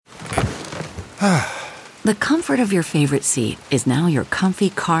The comfort of your favorite seat is now your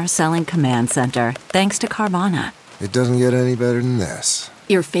comfy car selling command center, thanks to Carvana. It doesn't get any better than this.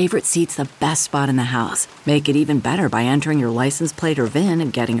 Your favorite seat's the best spot in the house. Make it even better by entering your license plate or VIN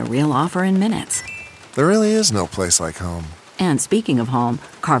and getting a real offer in minutes. There really is no place like home. And speaking of home,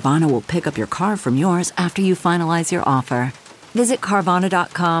 Carvana will pick up your car from yours after you finalize your offer. Visit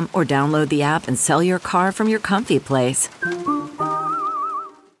Carvana.com or download the app and sell your car from your comfy place.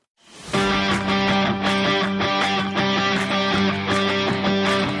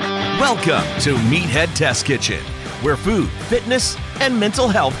 Welcome to Meathead Test Kitchen, where food, fitness, and mental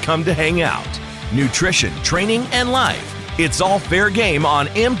health come to hang out. Nutrition, training, and life. It's all fair game on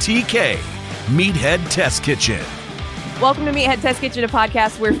MTK. Meathead Test Kitchen. Welcome to Meathead Test Kitchen, a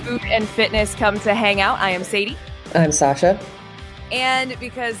podcast where food and fitness come to hang out. I am Sadie. I'm Sasha. And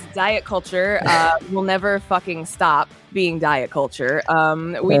because diet culture will never fucking stop being diet culture,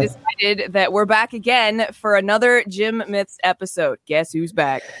 we decided that we're back again for another Gym Myths episode. Guess who's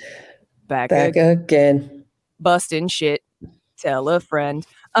back? Back again. Busting shit. Tell a friend.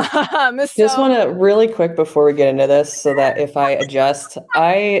 Just want to really quick before we get into this, so that if I adjust,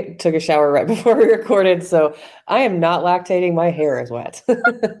 I took a shower right before we recorded, so I am not lactating. My hair is wet.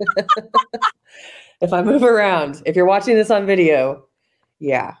 If I move around, if you're watching this on video,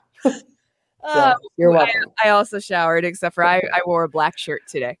 yeah. So, you're welcome. I also showered, except for I wore a black shirt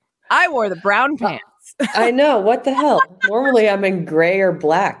today. I wore the brown pants. I know. What the hell? Normally I'm in gray or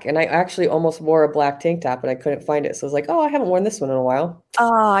black, and I actually almost wore a black tank top, and I couldn't find it. So I was like, oh, I haven't worn this one in a while.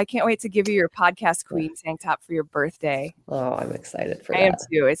 Oh, I can't wait to give you your podcast queen tank top for your birthday. Oh, I'm excited for that. I am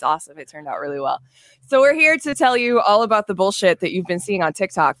too. It's awesome. It turned out really well. So we're here to tell you all about the bullshit that you've been seeing on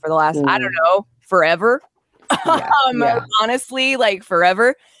TikTok for the last, I don't know, forever. Honestly, like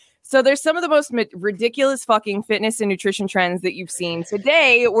forever. So there's some of the most ridiculous fucking fitness and nutrition trends that you've seen.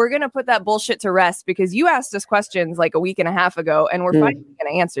 Today, we're going to put that bullshit to rest because you asked us questions like a week and a half ago, and we're finally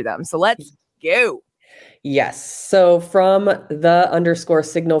going to answer them. So let's go. Yes. So from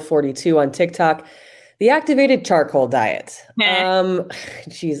 _signal42 on TikTok, the activated charcoal diet.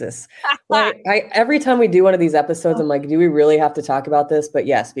 Jesus. Like, every time we do one of these episodes, I'm like, do we really have to talk about this? But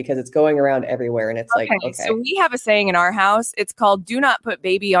yes, because it's going around everywhere, and it's okay. So we have a saying in our house. It's called "Do not put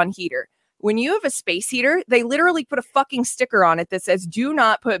baby on heater." When you have a space heater, they literally put a fucking sticker on it that says "Do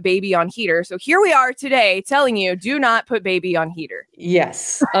not put baby on heater." So here we are today telling you, do not put baby on heater.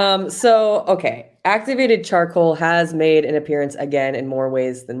 Yes. Activated charcoal has made an appearance again in more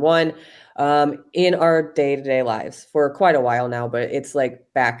ways than one. In our day-to-day lives for quite a while now, but it's like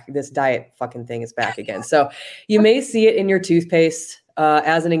back, this diet fucking thing is back again. So you may see it in your toothpaste,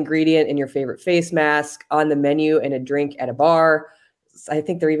 as an ingredient in your favorite face mask, on the menu in a drink at a bar. I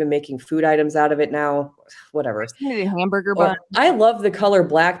think they're even making food items out of it now. Whatever. A hamburger bun. I love the color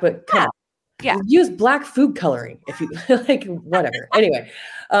black, but use black food coloring if you like, whatever. Anyway,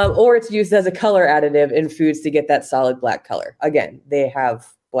 or it's used as a color additive in foods to get that solid black color. Again, they have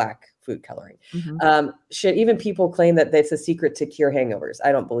black food coloring. Even people claim that it's a secret to cure hangovers.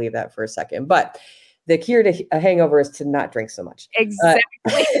 I don't believe that for a second, but the cure to a hangover is to not drink so much. Exactly.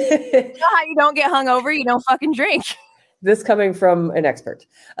 You know how you don't get hungover? You don't fucking drink. This coming from an expert.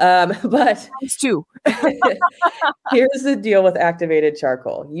 But it's too. Here's the deal with activated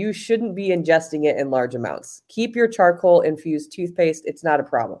charcoal. You shouldn't be ingesting it in large amounts. Keep your charcoal infused toothpaste. It's not a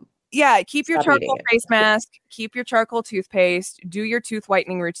problem. Yeah, keep your charcoal face mask, keep your charcoal toothpaste, do your tooth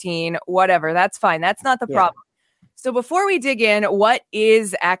whitening routine, whatever. That's fine. That's not the problem. So before we dig in, what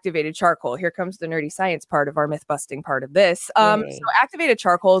is activated charcoal? Here comes the nerdy science part of our myth busting part of this. So activated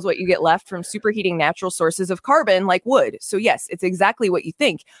charcoal is what you get left from superheating natural sources of carbon like wood. So yes, it's exactly what you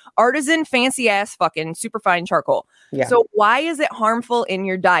think. Artisan, fancy ass, fucking superfine charcoal. Yeah. So why is it harmful in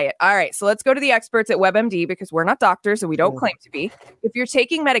your diet? All right, so let's go to the experts at WebMD because we're not doctors and we don't claim to be. If you're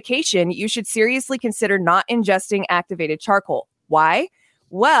taking medication, you should seriously consider not ingesting activated charcoal. Why?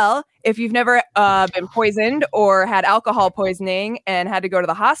 Well, if you've never been poisoned or had alcohol poisoning and had to go to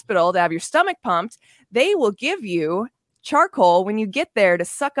the hospital to have your stomach pumped, they will give you charcoal when you get there to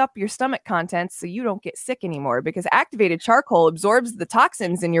suck up your stomach contents so you don't get sick anymore, because activated charcoal absorbs the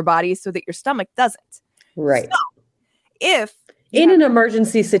toxins in your body so that your stomach doesn't. Right. So, if in an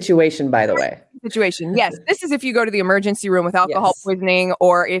emergency situation, by the way. Situation. Yes. This is if you go to the emergency room with alcohol poisoning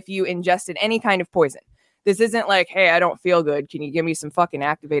or if you ingested any kind of poison. This isn't like, hey, I don't feel good. Can you give me some fucking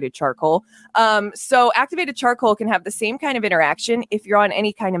activated charcoal? So activated charcoal can have the same kind of interaction if you're on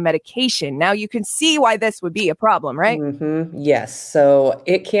any kind of medication. Now you can see why this would be a problem, right? Yes. So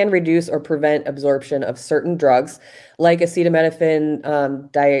it can reduce or prevent absorption of certain drugs like acetaminophen,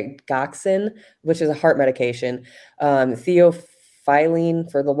 digoxin, which is a heart medication,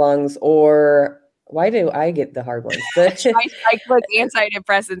 Filene for the lungs, or why do I get the hard ones? Tricyclic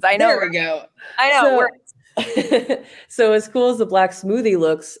antidepressants. I know. There we go. I know. So as cool as the black smoothie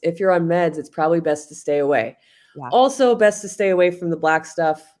looks, if you're on meds, it's probably best to stay away. Yeah. Also, best to stay away from the black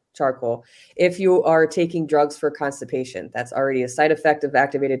stuff, charcoal. If you are taking drugs for constipation, that's already a side effect of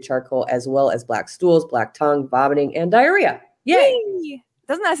activated charcoal, as well as black stools, black tongue, vomiting, and diarrhea. Yay! Whee!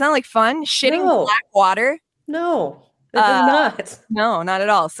 Doesn't that sound like fun? Shitting black water? No, it does not. No, not at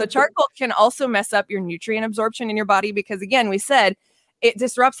all. So charcoal can also mess up your nutrient absorption in your body because, again, we said it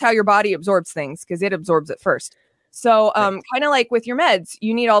disrupts how your body absorbs things because it absorbs it first. So kind of like with your meds,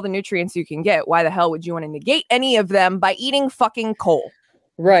 you need all the nutrients you can get. Why the hell would you want to negate any of them by eating fucking coal?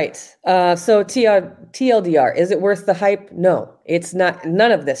 Right. So TLDR, is it worth the hype? No, it's not.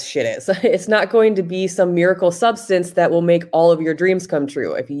 None of this shit is. It's not going to be some miracle substance that will make all of your dreams come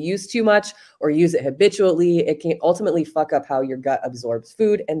true. If you use too much or use it habitually, it can ultimately fuck up how your gut absorbs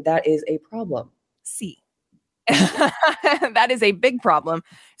food. And that is a problem. See, that is a big problem.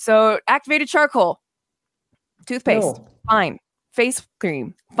 So activated charcoal, toothpaste, fine. Face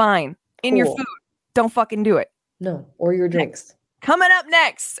cream, fine. In your food, don't fucking do it. No, or your drinks. Coming up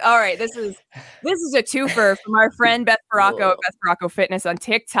next. All right, this is a twofer from our friend Beth Baracco at Beth Baracco Fitness on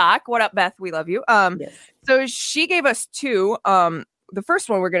TikTok. What up, Beth? We love you. Yes. So she gave us two. The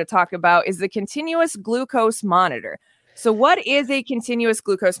first one we're going to talk about is the continuous glucose monitor. So what is a continuous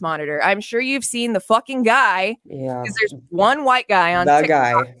glucose monitor? I'm sure you've seen the fucking guy. Yeah. Because there's one white guy on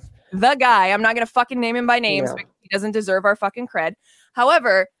TikTok. The guy. I'm not going to fucking name him by name. So he doesn't deserve our fucking cred.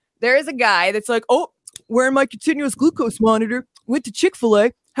 However, there is a guy that's like, oh, wearing my continuous glucose monitor, went to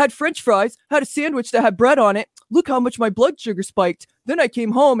Chick-fil-A, had French fries, had a sandwich that had bread on it. Look how much my blood sugar spiked. Then I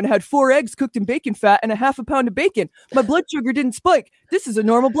came home and had 4 eggs cooked in bacon fat and a half a pound of bacon. My blood sugar didn't spike. This is a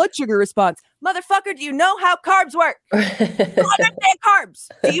normal blood sugar response. Motherfucker, do you know how carbs work? You understand carbs?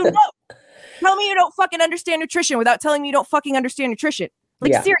 Do you know? Tell me you don't fucking understand nutrition without telling me you don't fucking understand nutrition.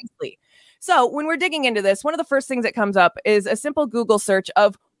 Like, seriously. So when we're digging into this, one of the first things that comes up is a simple Google search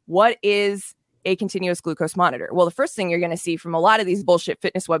of what is a continuous glucose monitor. Well, the first thing you're going to see from a lot of these bullshit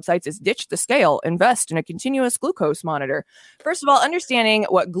fitness websites is ditch the scale, invest in a continuous glucose monitor. First of all, understanding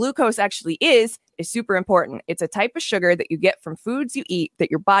what glucose actually is super important. It's a type of sugar that you get from foods you eat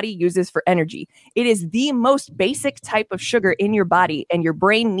that your body uses for energy. It is the most basic type of sugar in your body, and your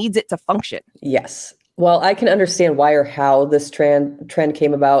brain needs it to function. Yes. Well, I can understand why or how this trend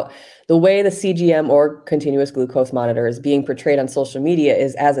came about. The way the CGM, or continuous glucose monitor, is being portrayed on social media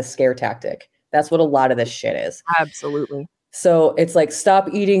is as a scare tactic. That's what a lot of this shit is. Absolutely. So it's like, stop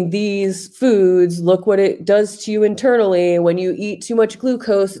eating these foods. Look what it does to you internally. When you eat too much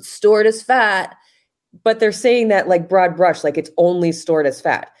glucose, it's stored as fat. But they're saying that like broad brush, like it's only stored as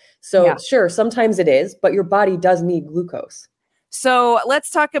fat. So sure, sometimes it is, but your body does need glucose. So let's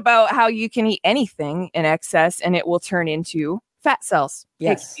talk about how you can eat anything in excess and it will turn into fat cells.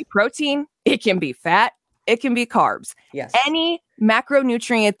 Yes. It can be protein. It can be fat. It can be carbs. Yes. Any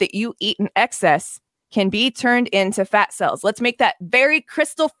macronutrient that you eat in excess can be turned into fat cells. Let's make that very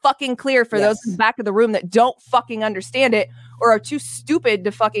crystal fucking clear for those in the back of the room that don't fucking understand it or are too stupid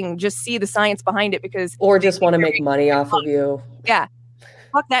to fucking just see the science behind it because... Or just want to make money off of you. Yeah.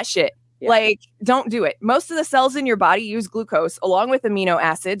 Fuck that shit. Yeah. Like, don't do it. Most of the cells in your body use glucose along with amino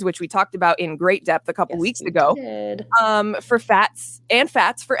acids, which we talked about in great depth a couple weeks ago, for fats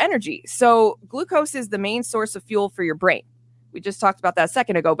for energy. So glucose is the main source of fuel for your brain. We just talked about that a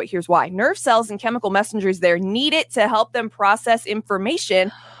second ago, but here's why. Nerve cells and chemical messengers there need it to help them process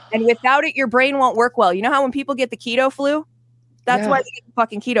information. And without it, your brain won't work well. You know how when people get the keto flu? That's why they get the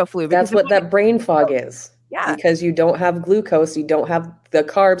fucking keto flu. That's what that brain fog is. Yeah. Because you don't have glucose. You don't have the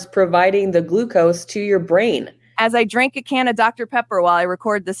carbs providing the glucose to your brain. As I drank a can of Dr. Pepper while I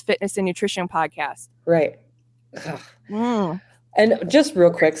record this fitness and nutrition podcast. Right. And just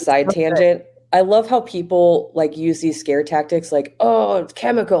real quick side tangent. I love how people like use these scare tactics like, oh, it's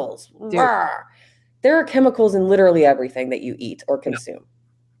chemicals. There are chemicals in literally everything that you eat or consume.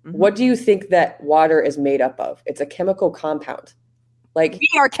 Mm-hmm. What do you think that water is made up of? It's a chemical compound. Like, we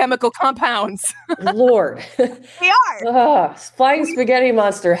are chemical compounds. Lord. We are. Flying spaghetti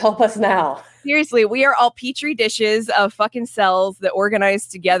monster, help us now. Seriously, we are all petri dishes of fucking cells that organize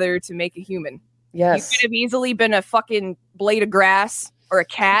together to make a human. Yes. You could have easily been a fucking blade of grass or a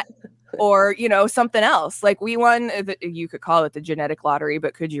cat or, you know, something else. Like we won, you could call it the genetic lottery,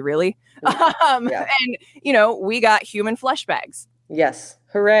 but could you really? And, you know, we got human flesh bags. Yes.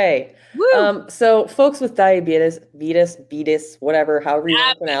 Hooray. So folks with diabetes, whatever, however you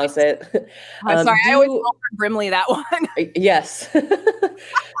want to pronounce it. I'm sorry. I always call Brimley that one. Yes.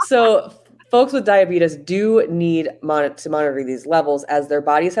 So folks with diabetes do need to monitor these levels, as their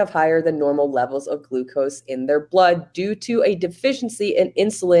bodies have higher than normal levels of glucose in their blood due to a deficiency in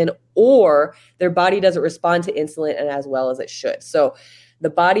insulin, or their body doesn't respond to insulin and as well as it should. So the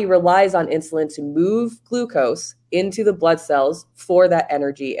body relies on insulin to move glucose into the blood cells for that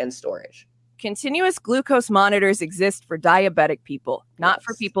energy and storage. Continuous glucose monitors exist for diabetic people, not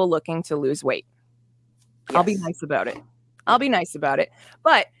for people looking to lose weight. Yes. I'll be nice about it.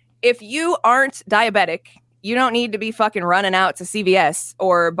 But if you aren't diabetic, you don't need to be fucking running out to CVS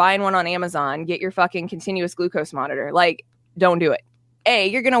or buying one on Amazon. Get your fucking continuous glucose monitor. Like, don't do it.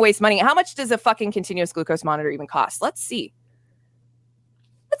 You're going to waste money. How much does a fucking continuous glucose monitor even cost? Let's see.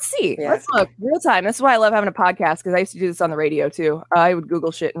 Yeah. Let's look. Real time. That's why I love having a podcast, because I used to do this on the radio too. I would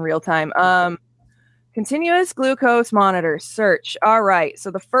Google shit in real time. Continuous glucose monitor. Search. All right. So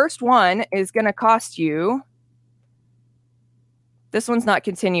the first one is going to cost you... This one's not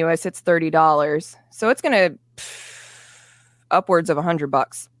continuous. It's $30. So it's going to upwards of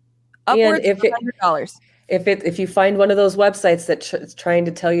 $100. Upwards of $100. If you find one of those websites that's trying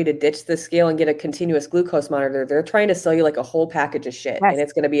to tell you to ditch the scale and get a continuous glucose monitor, they're trying to sell you like a whole package of shit. Yes. And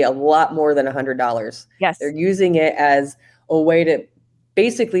it's going to be a lot more than $100. Yes. They're using it as a way to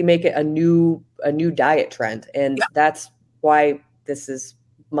basically make it a new diet trend. And that's why this is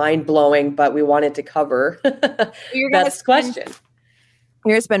mind blowing, but we wanted to cover that question.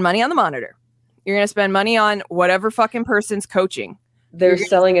 You're going to spend money on the monitor. You're going to spend money on whatever fucking person's coaching. They're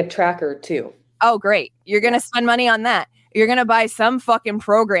selling a tracker too. Oh, great. You're going to spend money on that. You're going to buy some fucking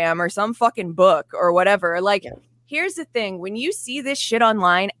program or some fucking book or whatever. Like, Here's the thing. When you see this shit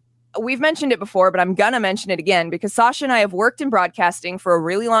online, we've mentioned it before, but I'm going to mention it again, because Sasha and I have worked in broadcasting for a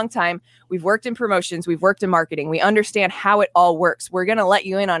really long time. We've worked in promotions. We've worked in marketing. We understand how it all works. We're going to let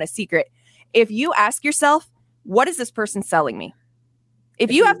you in on a secret. If you ask yourself, what is this person selling me?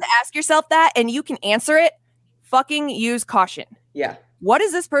 If you have to ask yourself that and you can answer it, fucking use caution. Yeah. What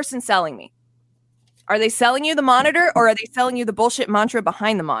is this person selling me? Are they selling you the monitor, or are they selling you the bullshit mantra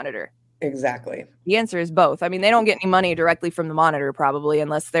behind the monitor? Exactly. The answer is both. I mean, they don't get any money directly from the monitor, probably,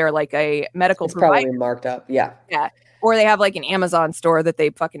 unless they're like a medical provider. Probably marked up. Yeah. Yeah. Or they have like an Amazon store that they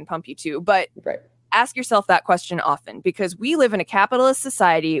fucking pump you to. But ask yourself that question often, because we live in a capitalist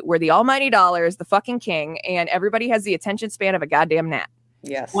society where the almighty dollar is the fucking king and everybody has the attention span of a goddamn gnat.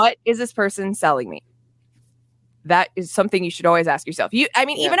 Yes. What is this person selling me? That is something you should always ask yourself. Even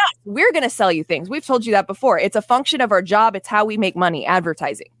us, we're going to sell you things. We've told you that before. It's a function of our job. It's how we make money,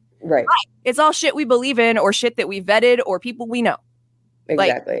 advertising. Right. It's all shit we believe in, or shit that we vetted, or people we know.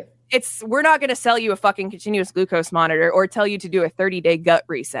 Exactly. We're not going to sell you a fucking continuous glucose monitor or tell you to do a 30-day gut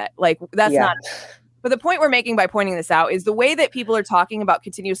reset. Like, that's not. But the point we're making by pointing this out is the way that people are talking about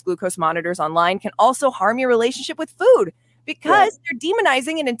continuous glucose monitors online can also harm your relationship with food. Because they're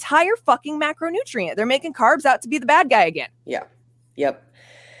demonizing an entire fucking macronutrient. They're making carbs out to be the bad guy again. Yeah. Yep.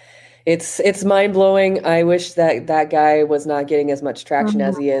 It's mind-blowing. I wish that guy was not getting as much traction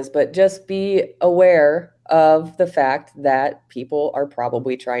as he is, but just be aware of the fact that people are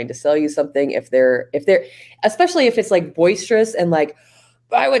probably trying to sell you something if they're especially if it's like boisterous and like,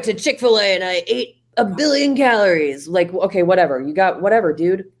 I went to Chick-fil-A and I ate 1 billion calories. Like, okay, whatever. You got whatever,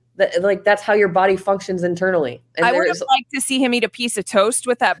 dude. That's how your body functions internally. And I would have liked to see him eat a piece of toast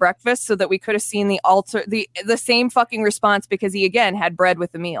with that breakfast so that we could have seen the same fucking response, because he again had bread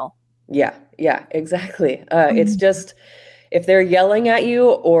with the meal. Yeah, exactly. It's just, if they're yelling at you,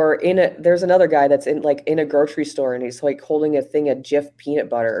 or there's another guy that's in a grocery store and he's like holding a thing of Jif peanut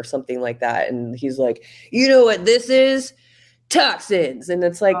butter or something like that. And he's like, you know what this is? Toxins. And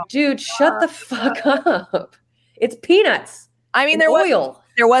it's like, dude, shut the fuck up. It's peanuts. I mean, there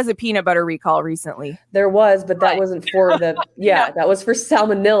was a peanut butter recall recently. There was, but that wasn't for the, that was for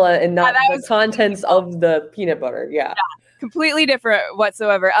salmonella and not the contents of the peanut butter. Yeah. Completely different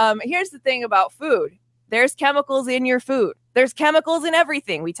whatsoever. Here's the thing about food. There's chemicals in your food. There's chemicals in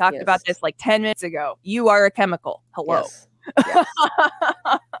everything. We talked about this like 10 minutes ago. You are a chemical. Hello. Yes.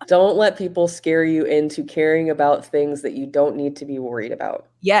 Don't let people scare you into caring about things that you don't need to be worried about.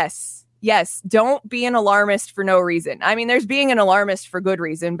 Yes. Don't be an alarmist for no reason. I mean, there's being an alarmist for good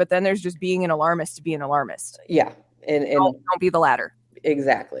reason, but then there's just being an alarmist to be an alarmist. Yeah. And don't be the latter.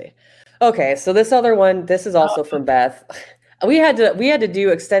 Exactly. Okay. So this other one, this is also from Beth. We had to do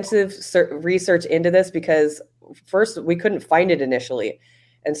extensive research into this because first we couldn't find it initially.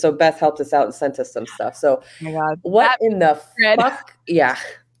 And so Beth helped us out and sent us some stuff. So oh my God. What in the fuck? Yeah.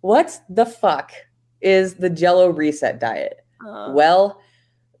 What the fuck is the Jell-O reset diet? Well,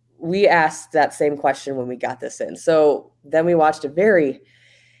 we asked that same question when we got this in. So then we watched a very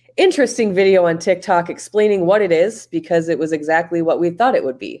interesting video on TikTok explaining what it is, because it was exactly what we thought it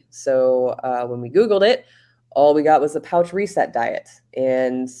would be. So when we Googled it, all we got was the pouch reset diet.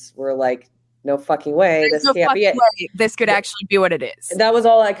 And we're like, no fucking way. This can't be it. This could actually be what it is. And that was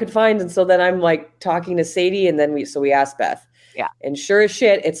all I could find. And so then I'm like talking to Sadie, and then we asked Beth. Yeah. And sure as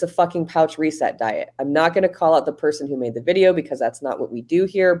shit, it's a fucking pouch reset diet. I'm not going to call out the person who made the video because that's not what we do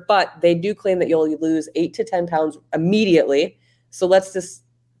here, but they do claim that you'll lose 8 to 10 pounds immediately. So let's just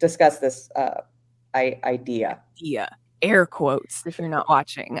discuss this idea. Yeah. Air quotes if you're not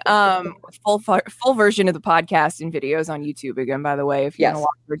watching. Full version of the podcast and videos on YouTube again, by the way, if you want to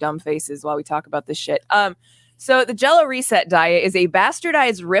watch our dumb faces while we talk about this shit. So the Jell-O Reset diet is a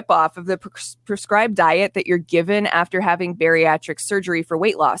bastardized ripoff of the prescribed diet that you're given after having bariatric surgery for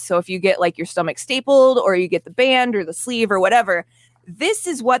weight loss. So if you get like your stomach stapled, or you get the band or the sleeve or whatever, this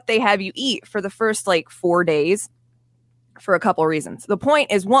is what they have you eat for the first like 4 days for a couple of reasons. The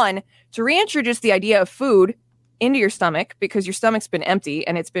point is, one, to reintroduce the idea of food into your stomach because your stomach's been empty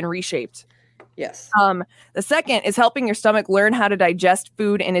and it's been reshaped. Yes. The second is helping your stomach learn how to digest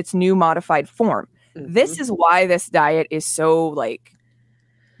food in its new modified form. Mm-hmm. This is why this diet is so like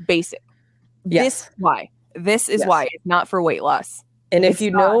basic. Yes. This is why it's not for weight loss. And if you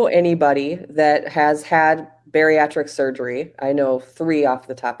know anybody that has had bariatric surgery, I know 3 off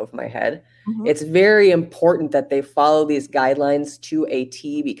the top of my head. Mm-hmm. It's very important that they follow these guidelines to a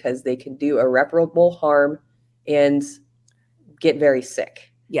T, because they can do irreparable harm and get very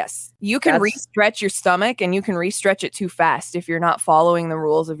sick. Yes. You can re-stretch your stomach, and you can re-stretch it too fast if you're not following the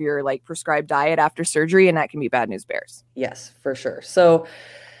rules of your like prescribed diet after surgery, and that can be bad news bears. Yes, for sure. So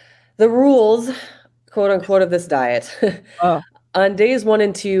the rules, quote unquote, of this diet. On days 1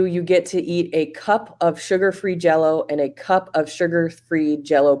 and 2, you get to eat a cup of sugar-free Jell-O and a cup of sugar-free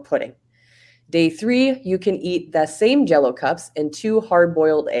Jell-O pudding. Day 3, you can eat the same Jell-O cups and 2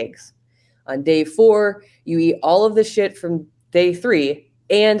 hard-boiled eggs. On day 4, you eat all of the shit from day 3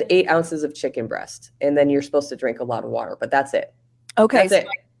 and 8 ounces of chicken breast. And then you're supposed to drink a lot of water, but that's it. Okay. That's it.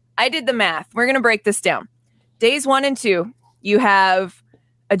 I did the math. We're going to break this down. Days 1 and 2, you have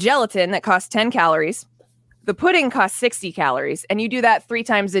a gelatin that costs 10 calories. The pudding costs 60 calories. And you do that 3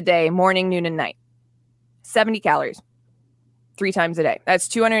 times a day, morning, noon, and night. 70 calories. 3 times a day. That's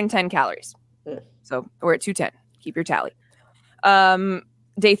 210 calories. So we're at 210. Keep your tally.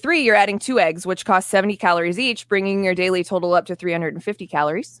 Day 3, you're adding 2 eggs, which cost 70 calories each, bringing your daily total up to 350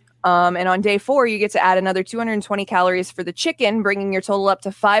 calories. And on day 4, you get to add another 220 calories for the chicken, bringing your total up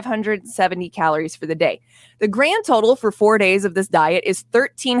to 570 calories for the day. The grand total for 4 days of this diet is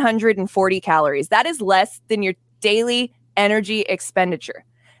 1,340 calories. That is less than your daily energy expenditure.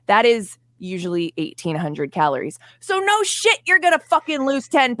 That is usually 1,800 calories. So no shit, you're going to fucking lose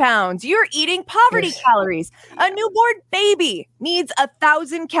 10 pounds. You're eating poverty calories. A newborn baby needs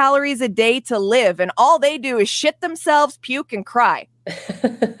 1,000 calories a day to live, and all they do is shit themselves, puke, and cry.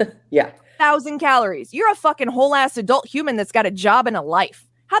 Yeah. 1,000 calories. You're a fucking whole ass adult human that's got a job and a life.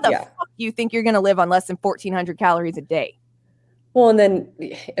 How the fuck do you think you're going to live on less than 1,400 calories a day? Well, and then,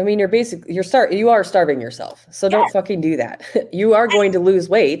 I mean, you are starving yourself. So don't fucking do that. You are going to lose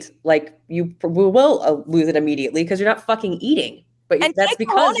weight. Like, you will lose it immediately because you're not fucking eating. But that's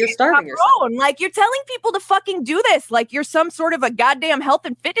because you're starving yourself. Like, you're telling people to fucking do this. Like, you're some sort of a goddamn health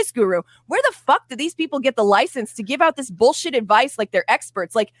and fitness guru. Where the fuck do these people get the license to give out this bullshit advice like they're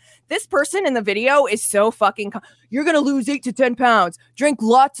experts? Like, this person in the video is so fucking... You're going to lose 8 to 10 pounds. Drink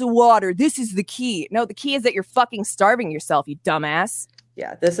lots of water. This is the key. No, the key is that you're fucking starving yourself, you dumbass.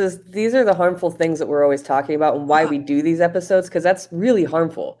 Yeah, these are the harmful things that we're always talking about and why we do these episodes, because that's really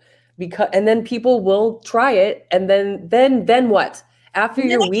harmful. And then people will try it, and then what? After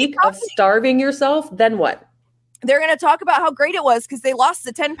your week of starving yourself, then what? They're going to talk about how great it was because they lost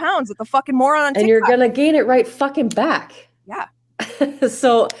the 10 pounds with the fucking moron on TikTok. And you're going to gain it right fucking back. Yeah.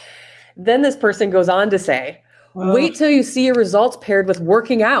 So then this person goes on to say, wait till you see your results paired with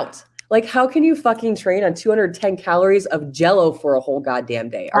working out. Like, how can you fucking train on 210 calories of Jell-O for a whole goddamn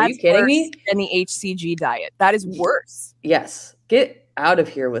day? Are you kidding me? And the HCG diet. That is worse. Yes. Get out of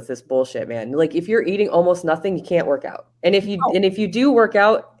here with this bullshit, man. Like, if you're eating almost nothing, you can't work out. And if you do work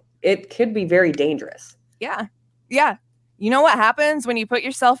out, it could be very dangerous. Yeah. Yeah. You know what happens when you put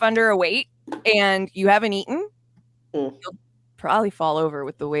yourself under a weight and you haven't eaten? You'll probably fall over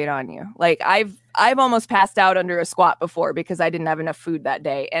with the weight on you. Like, I've almost passed out under a squat before because I didn't have enough food that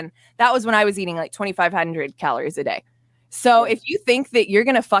day. And that was when I was eating like 2,500 calories a day. So if you think that you're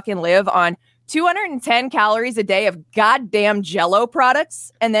going to fucking live on 210 calories a day of goddamn Jell-O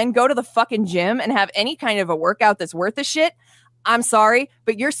products and then go to the fucking gym and have any kind of a workout that's worth a shit, I'm sorry,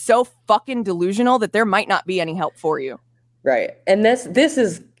 but you're so fucking delusional that there might not be any help for you. Right. And this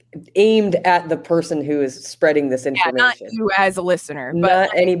is aimed at the person who is spreading this information. Not you as a listener, but not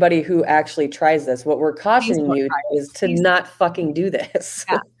anybody who actually tries this. What we're cautioning you is to not fucking do this.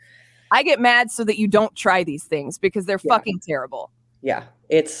 Yeah. I get mad so that you don't try these things because they're fucking terrible. Yeah,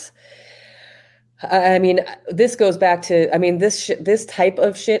 I mean, this goes back to, I mean, this type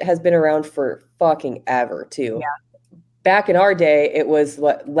of shit has been around for fucking ever too. Yeah. Back in our day, it was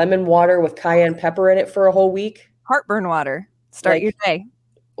lemon water with cayenne pepper in it for a whole week. Heartburn water. Start your day.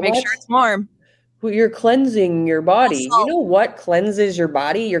 Make sure it's warm. You're cleansing your body. Also, you know what cleanses your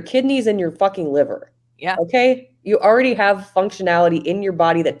body? Your kidneys and your fucking liver. Yeah. Okay? You already have functionality in your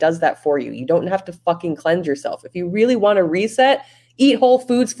body that does that for you. You don't have to fucking cleanse yourself. If you really want to reset, eat whole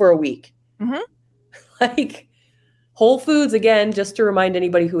foods for a week. Mm-hmm. Like whole foods, again, just to remind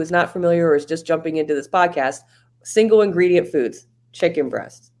anybody who is not familiar or is just jumping into this podcast, single ingredient foods, chicken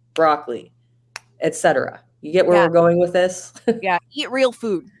breast, broccoli, etc. You get where we're going with this? Yeah. Eat real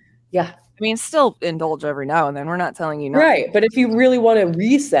food. Yeah. I mean, still indulge every now and then. We're not telling you not. Right. But if you really want to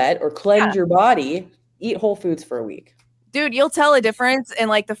reset or cleanse your body, eat whole foods for a week. Dude, you'll tell a difference in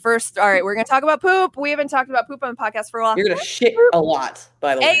like the first. All right, we're going to talk about poop. We haven't talked about poop on the podcast for a while. You're going to shit a lot,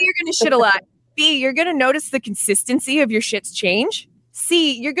 by the way. A, you're going to shit a lot. B, you're going to notice the consistency of your shits change.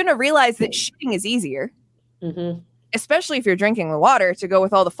 C, you're going to realize that shitting is easier. Mm-hmm. Especially if you're drinking the water to go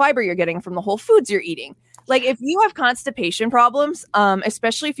with all the fiber you're getting from the whole foods you're eating. Like if you have constipation problems,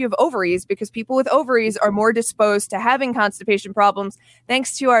 especially if you have ovaries, because people with ovaries are more disposed to having constipation problems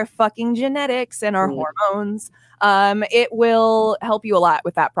thanks to our fucking genetics and our hormones, it will help you a lot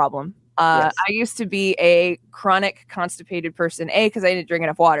with that problem. I used to be a chronic constipated person, A, because I didn't drink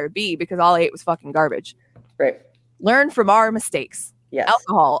enough water, B, because all I ate was fucking garbage. Right. Learn from our mistakes. Yes.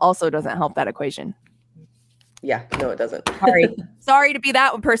 Alcohol also doesn't help that equation. Yeah, no, it doesn't. Sorry to be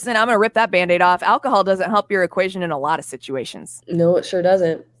that one person. I'm going to rip that Band-Aid off. Alcohol doesn't help your equation in a lot of situations. No, it sure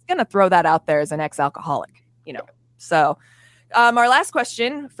doesn't. I'm going to throw that out there as an ex-alcoholic, you know. So our last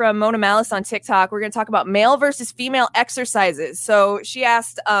question from Mona Malice on TikTok, we're going to talk about male versus female exercises. So she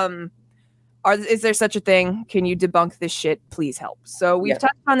asked, is there such a thing? Can you debunk this shit? Please help. So we've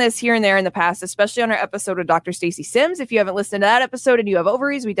touched on this here and there in the past, especially on our episode with Dr. Stacey Sims. If you haven't listened to that episode and you have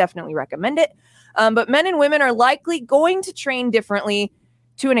ovaries, we definitely recommend it. But men and women are likely going to train differently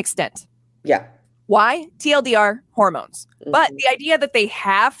to an extent. Yeah. Why? TLDR, hormones. Mm-hmm. But the idea that they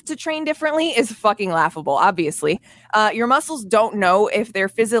have to train differently is fucking laughable, obviously. Your muscles don't know if they're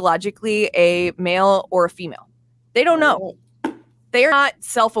physiologically a male or a female. They don't know. They are not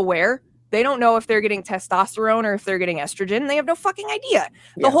self-aware. They don't know if they're getting testosterone or if they're getting estrogen. They have no fucking idea.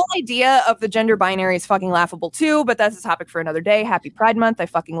 The whole idea of the gender binary is fucking laughable too, but that's a topic for another day. Happy Pride Month. I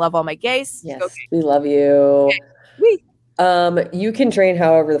fucking love all my gays. Yes, we love you. Okay. You can train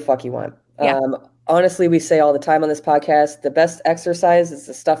however the fuck you want. Yeah. Honestly, we say all the time on this podcast, the best exercise is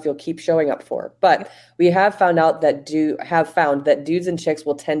the stuff you'll keep showing up for. But we have found that dudes and chicks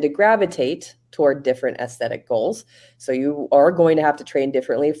will tend to gravitate toward different aesthetic goals. So you are going to have to train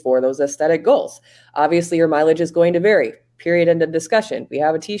differently for those aesthetic goals. Obviously, your mileage is going to vary. Period. End of discussion. We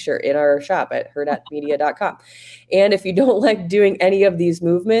have a t-shirt in our shop at hurrdatmedia.com. And if you don't like doing any of these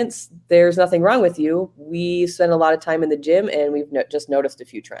movements, there's nothing wrong with you. We spend a lot of time in the gym and we've just noticed a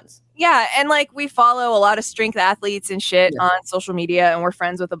few trends. Yeah. And like we follow a lot of strength athletes and shit on social media and we're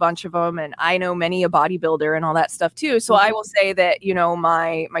friends with a bunch of them. And I know many a bodybuilder and all that stuff too. So I will say that, you know,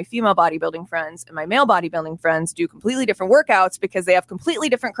 my female bodybuilding friends and my male bodybuilding friends do completely different workouts because they have completely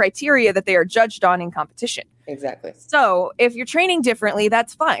different criteria that they are judged on in competition. Exactly. So if you're training differently,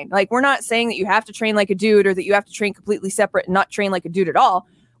 that's fine. Like we're not saying that you have to train like a dude or that you have to train completely separate and not train like a dude at all.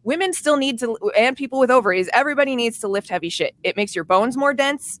 Women still need to, and people with ovaries, everybody needs to lift heavy shit. It makes your bones more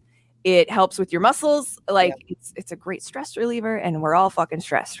dense. It helps with your muscles. Like it's a great stress reliever and we're all fucking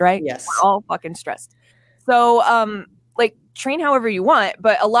stressed, right? Yes. We're all fucking stressed. So, like train however you want,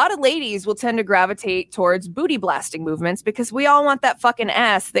 but a lot of ladies will tend to gravitate towards booty blasting movements because we all want that fucking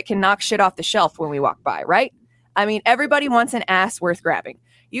ass that can knock shit off the shelf when we walk by, right? I mean, everybody wants an ass worth grabbing.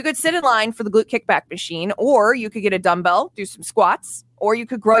 You could sit in line for the glute kickback machine, or you could get a dumbbell, do some squats, or you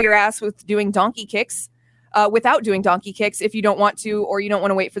could grow your ass with doing donkey kicks, without doing donkey kicks if you don't want to, or you don't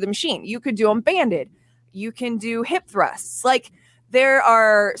want to wait for the machine. You could do them banded. You can do hip thrusts. Like there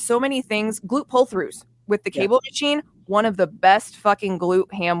are so many things. Glute pull throughs with the cable machine, one of the best fucking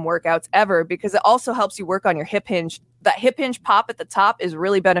glute ham workouts ever because it also helps you work on your hip hinge. That hip hinge pop at the top is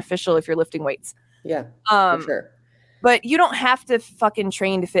really beneficial if you're lifting weights. Yeah, for sure. But you don't have to fucking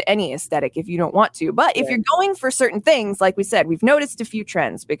train to fit any aesthetic if you don't want to. But if you're going for certain things, like we said, we've noticed a few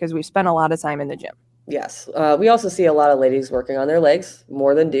trends because we've spent a lot of time in the gym. Yes. We also see a lot of ladies working on their legs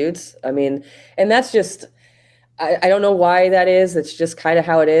more than dudes. I mean, and that's just, I don't know why that is. It's just kind of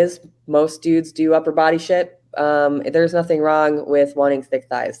how it is. Most dudes do upper body shit. There's nothing wrong with wanting thick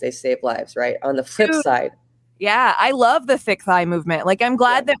thighs. They save lives, right? On the flip side. Yeah, I love the thick thigh movement. Like, I'm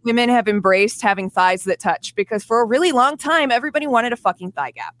glad that women have embraced having thighs that touch, because for a really long time, everybody wanted a fucking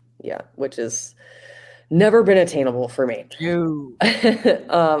thigh gap. Yeah, which is never been attainable for me. No.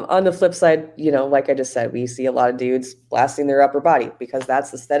 On the flip side, like I just said, we see a lot of dudes blasting their upper body because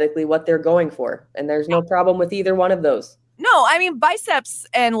that's aesthetically what they're going for. And there's no problem with either one of those. No, I mean, biceps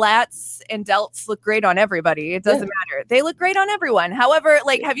and lats and delts look great on everybody. It doesn't matter. They look great on everyone. However,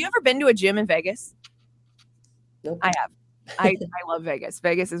 like, have you ever been to a gym in Vegas? Nope. I have. I love Vegas.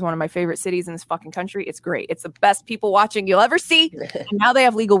 Vegas is one of my favorite cities in this fucking country. It's great. It's the best people watching you'll ever see. And now they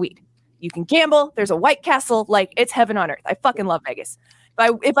have legal weed. You can gamble. There's a White Castle. Like, it's heaven on earth. I fucking love Vegas.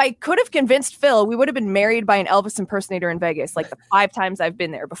 If I could have convinced Phil, we would have been married by an Elvis impersonator in Vegas. Like, the 5 times I've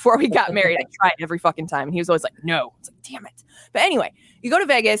been there before we got married, I tried every fucking time. And he was always like, no. It's like, damn it. But anyway, you go to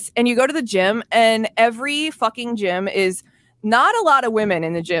Vegas and you go to the gym, and every fucking gym is not a lot of women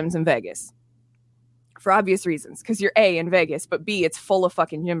in the gyms in Vegas. For obvious reasons, because you're A, in Vegas, but B, it's full of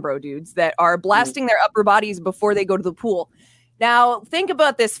fucking gym bro dudes that are blasting their upper bodies before they go to the pool. Now, think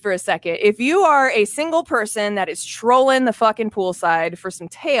about this for a second. If you are a single person that is trolling the fucking poolside for some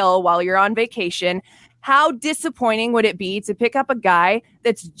tail while you're on vacation, how disappointing would it be to pick up a guy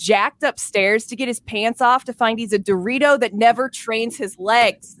that's jacked upstairs to get his pants off to find he's a Dorito that never trains his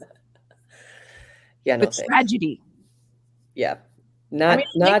legs? Yeah, no, the tragedy. Yeah. Not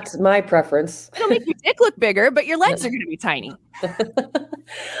my preference. It'll make your dick look bigger, but your legs are going to be tiny.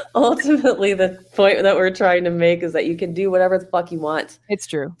 Ultimately, the point that we're trying to make is that you can do whatever the fuck you want. It's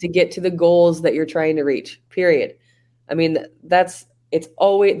true. To get to the goals that you're trying to reach, period. I mean, it's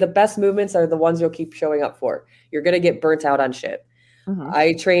always the best movements are the ones you'll keep showing up for. You're going to get burnt out on shit. Mm-hmm.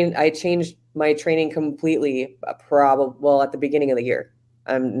 I changed my training completely at the beginning of the year.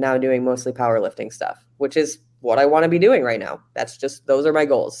 I'm now doing mostly powerlifting stuff, which is what I want to be doing right now. Those are my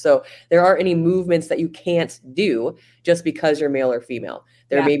goals. So there aren't any movements that you can't do just because you're male or female.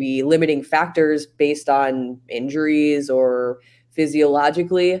 There may be limiting factors based on injuries or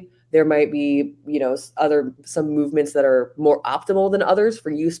physiologically. There might be, some movements that are more optimal than others for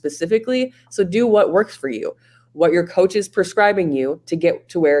you specifically. So do what works for you, what your coach is prescribing you to get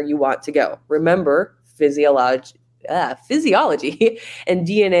to where you want to go. Remember, physiology and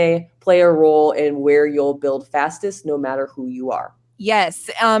DNA play a role in where you'll build fastest, no matter who you are. Yes.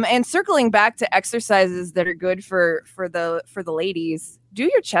 And circling back to exercises that are good for the ladies, do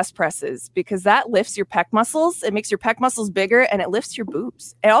your chest presses, because that lifts your pec muscles. It makes your pec muscles bigger, and it lifts your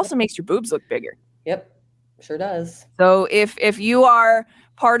boobs. It also makes your boobs look bigger. Yep. Sure does. So if you are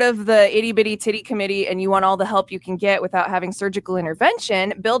part of the itty bitty titty committee and you want all the help you can get without having surgical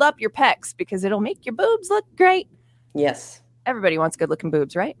intervention, build up your pecs, because it'll make your boobs look great. Yes. Everybody wants good looking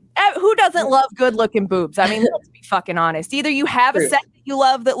boobs, right? Who doesn't love good looking boobs? I mean, let's be fucking honest. Either you have a set that you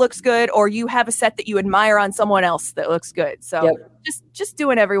love that looks good, or you have a set that you admire on someone else that looks good. So just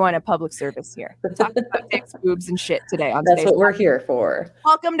doing everyone a public service here. Talking about dicks, boobs, and shit today on That's what we're here for.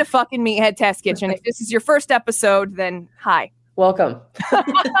 Welcome to fucking Meathead Test Kitchen. If this is your first episode, then hi. Welcome.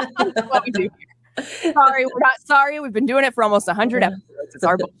 That's what we do here. Sorry, we're not sorry. We've been doing it for almost 100 episodes. It's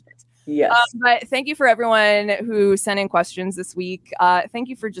our bullshit. Yes. But thank you for everyone who sent in questions this week. Thank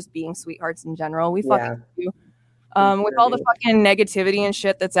you for just being sweethearts in general. We fucking love you. With all the fucking negativity and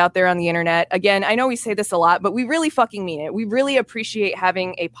shit that's out there on the internet. Again, I know we say this a lot, but we really fucking mean it. We really appreciate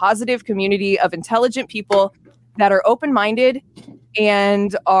having a positive community of intelligent people that are open-minded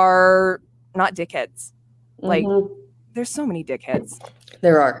and are not dickheads. Like, there's so many dickheads.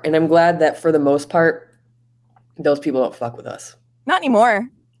 There are. And I'm glad that for the most part, those people don't fuck with us. Not anymore.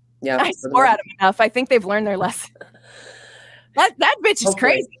 Yeah, I swore at them enough. I think they've learned their lesson. That bitch is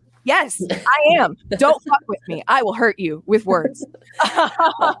crazy. Yes, I am. Don't fuck with me. I will hurt you with words.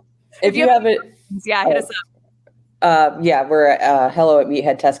 If you haven't, hit us up. We're at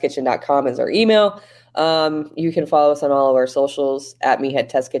hello@meatheadtestkitchen.com is our email. You can follow us on all of our socials at Meathead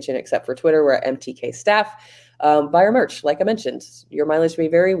Test Kitchen, except for Twitter. We're at MTK Staff. Buy our merch, like I mentioned. Your mileage may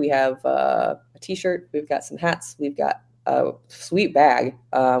vary. We have a t-shirt. We've got some hats. We've got a sweet bag.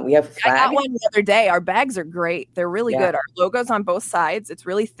 We have a flag. I got one the other day. Our bags are great. They're really good. Our logo's on both sides. It's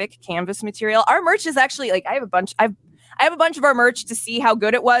really thick canvas material. Our merch is actually I have a bunch of our merch to see how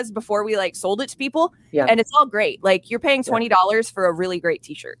good it was before we sold it to people. Yeah. And it's all great. You're paying $20 for a really great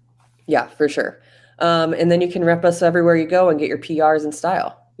t-shirt. Yeah, for sure. And then you can rep us everywhere you go and get your PRs in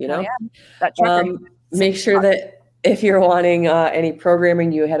style, That trucker. Make sure that if you're wanting any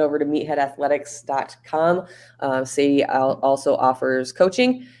programming, you head over to meatheadathletics.com. Sadie also offers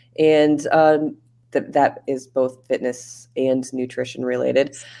coaching. And that is both fitness and nutrition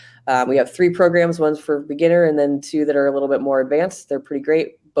related. We have 3 programs, one's for beginner and then 2 that are a little bit more advanced. They're pretty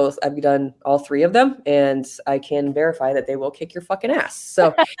great. Both, I've done all 3 of them, and I can verify that they will kick your fucking ass.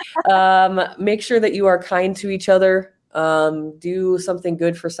 So make sure that you are kind to each other. Do something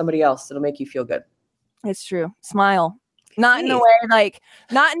good for somebody else. It'll make you feel good. It's true. Smile. Not in a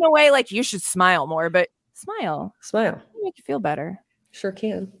way like you should smile more, but smile. Smile. It'll make you feel better. Sure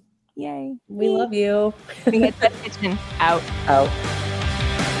can. Yay. We love you. Meathead Test Kitchen. Out.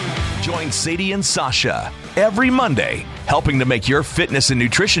 Join Sadie and Sasha every Monday, helping to make your fitness and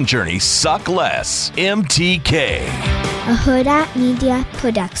nutrition journey suck less. MTK. A Huda Media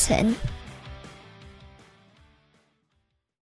Production.